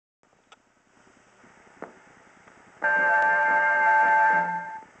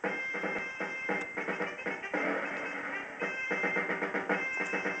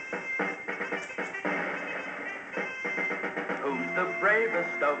Who's the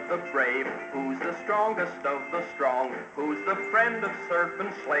bravest of the brave? Who's the strongest of the strong? Who's the friend of serf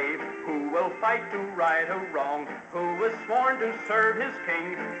and slave? Who will fight to right a wrong? Who is sworn to serve his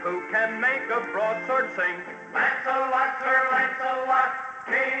king? Who can make a broadsword sing? Lancelot, Sir Lancelot,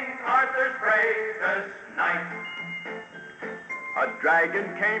 King Arthur's bravest knight. A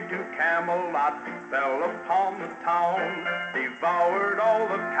dragon came to Camelot, fell upon the town, devoured all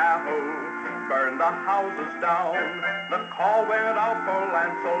the cattle, burned the houses down. The call went out for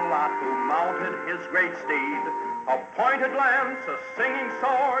Lancelot, who mounted his great steed, a pointed lance, a singing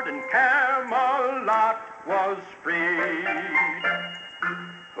sword, and Camelot was freed.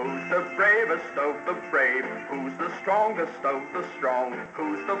 Who's the bravest of the brave? Who's the strongest of the strong?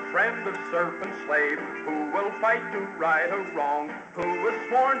 Who's the friend of serf and slave? Who will fight to right a wrong? Who was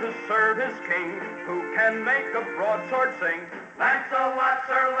sworn to serve his king? Who can make a broadsword sing? Lancelot,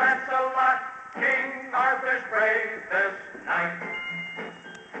 Sir Lancelot, King Arthur's bravest knight.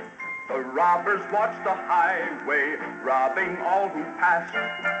 The robbers watched the highway, robbing all who passed.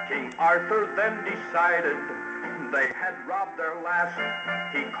 King Arthur then decided they had robbed their last.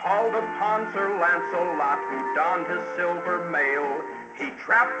 He called upon Sir Lancelot, who donned his silver mail. He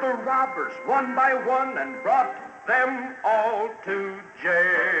trapped the robbers one by one and brought them all to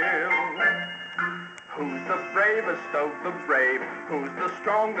jail. Who's the bravest of the brave? Who's the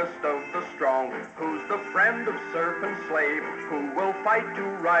strongest of the strong? Who's the friend of serf and slave? Who will fight to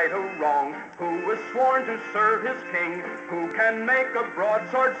right a wrong? Who is sworn to serve his king? Who can make a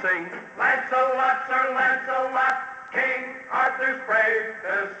broadsword sing? Lancelot, Sir Lancelot, King Arthur's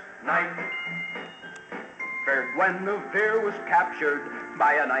bravest knight. Fair Guinevere was captured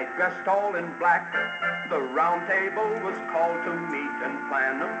by a knight dressed all in black. The round table was called to meet and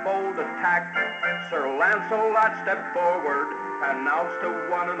plan a bold attack. Sir Lancelot stepped forward, announced to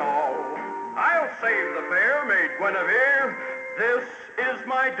one and all, I'll save the fair maid Guinevere, this is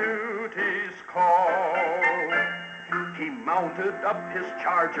my duty's call. He mounted up his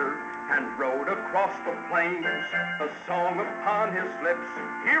charger and rode across the plains, a song upon his lips,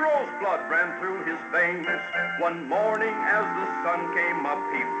 hero's blood ran through his veins. One morning as the sun came up,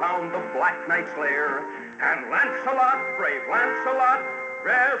 he found the Black Knight's lair, and Lancelot, brave Lancelot,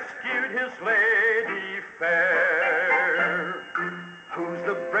 rescued his lady fair. Who's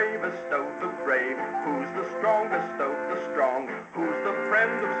the bravest of the brave? Who's the strongest of the strong? Who's the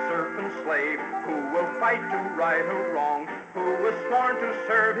friend of serf and slave? Who will fight to right a wrong? Who was sworn to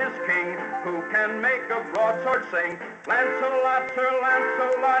serve his king? Who can make a broadsword sing? Lancelot, Sir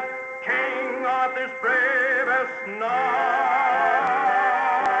Lancelot, King Arthur's bravest knight.